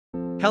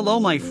Hello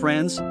my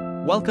friends,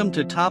 welcome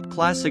to Top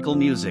Classical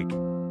Music.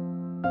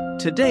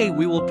 Today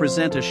we will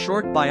present a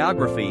short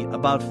biography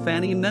about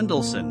Fanny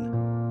Mendelssohn.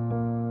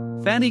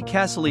 Fanny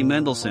Cäcilie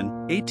Mendelssohn,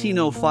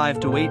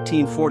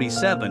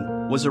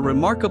 1805–1847, was a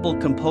remarkable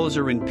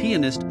composer and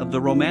pianist of the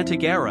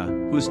Romantic era,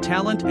 whose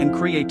talent and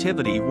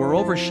creativity were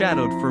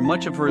overshadowed for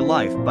much of her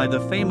life by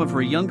the fame of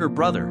her younger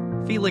brother,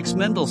 Felix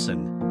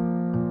Mendelssohn.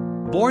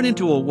 Born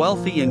into a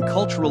wealthy and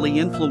culturally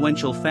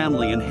influential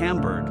family in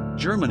Hamburg,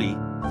 Germany,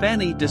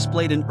 Fanny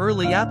displayed an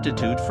early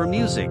aptitude for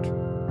music.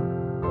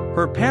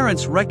 Her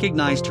parents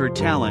recognized her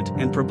talent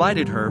and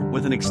provided her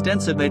with an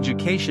extensive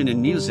education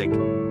in music,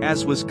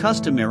 as was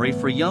customary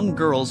for young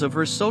girls of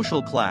her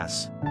social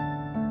class.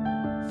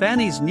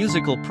 Fanny's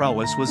musical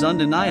prowess was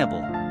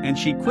undeniable, and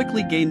she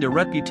quickly gained a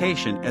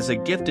reputation as a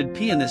gifted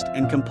pianist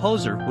and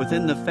composer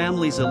within the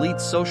family's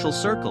elite social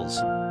circles.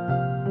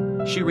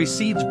 She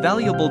received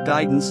valuable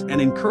guidance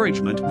and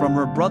encouragement from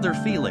her brother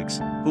Felix,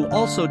 who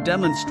also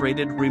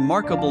demonstrated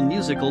remarkable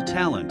musical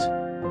talent.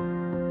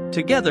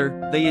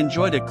 Together, they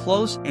enjoyed a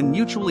close and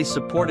mutually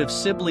supportive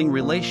sibling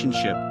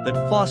relationship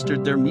that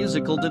fostered their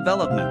musical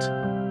development.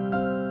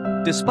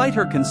 Despite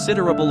her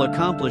considerable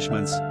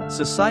accomplishments,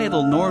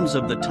 societal norms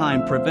of the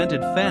time prevented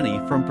Fanny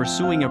from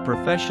pursuing a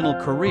professional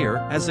career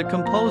as a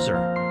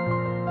composer.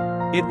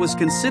 It was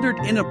considered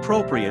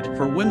inappropriate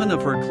for women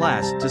of her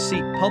class to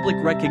seek public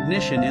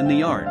recognition in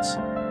the arts.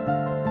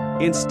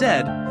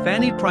 Instead,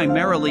 Fanny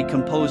primarily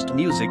composed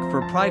music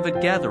for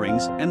private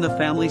gatherings and the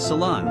family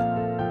salon.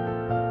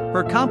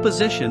 Her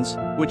compositions,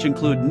 which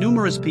include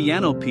numerous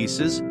piano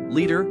pieces,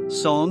 lieder,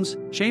 songs,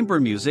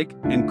 chamber music,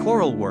 and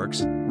choral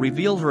works,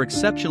 reveal her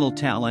exceptional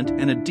talent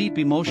and a deep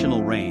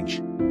emotional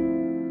range.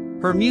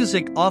 Her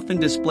music often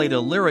displayed a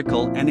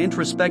lyrical and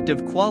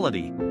introspective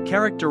quality,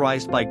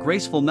 characterized by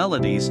graceful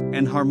melodies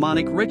and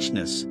harmonic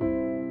richness.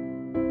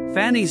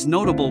 Fanny's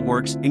notable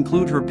works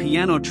include her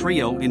piano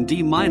trio in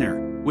D minor,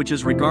 which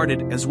is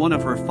regarded as one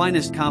of her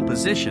finest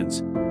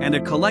compositions, and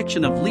a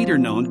collection of lieder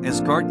known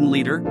as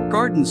Gartenlieder,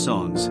 garden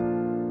songs.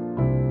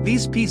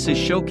 These pieces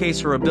showcase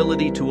her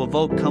ability to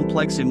evoke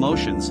complex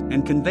emotions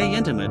and convey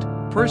intimate,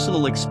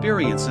 personal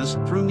experiences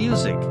through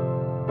music.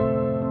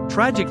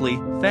 Tragically,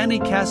 Fanny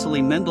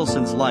Cäcilie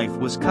Mendelssohn's life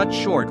was cut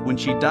short when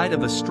she died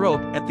of a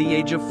stroke at the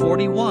age of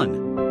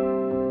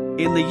 41.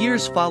 In the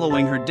years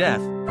following her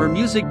death, her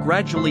music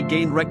gradually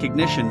gained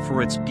recognition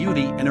for its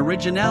beauty and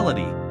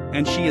originality,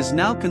 and she is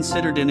now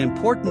considered an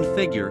important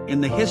figure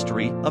in the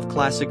history of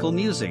classical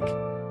music.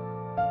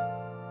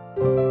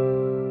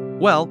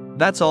 Well,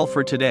 that's all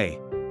for today.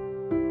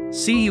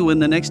 See you in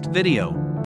the next video.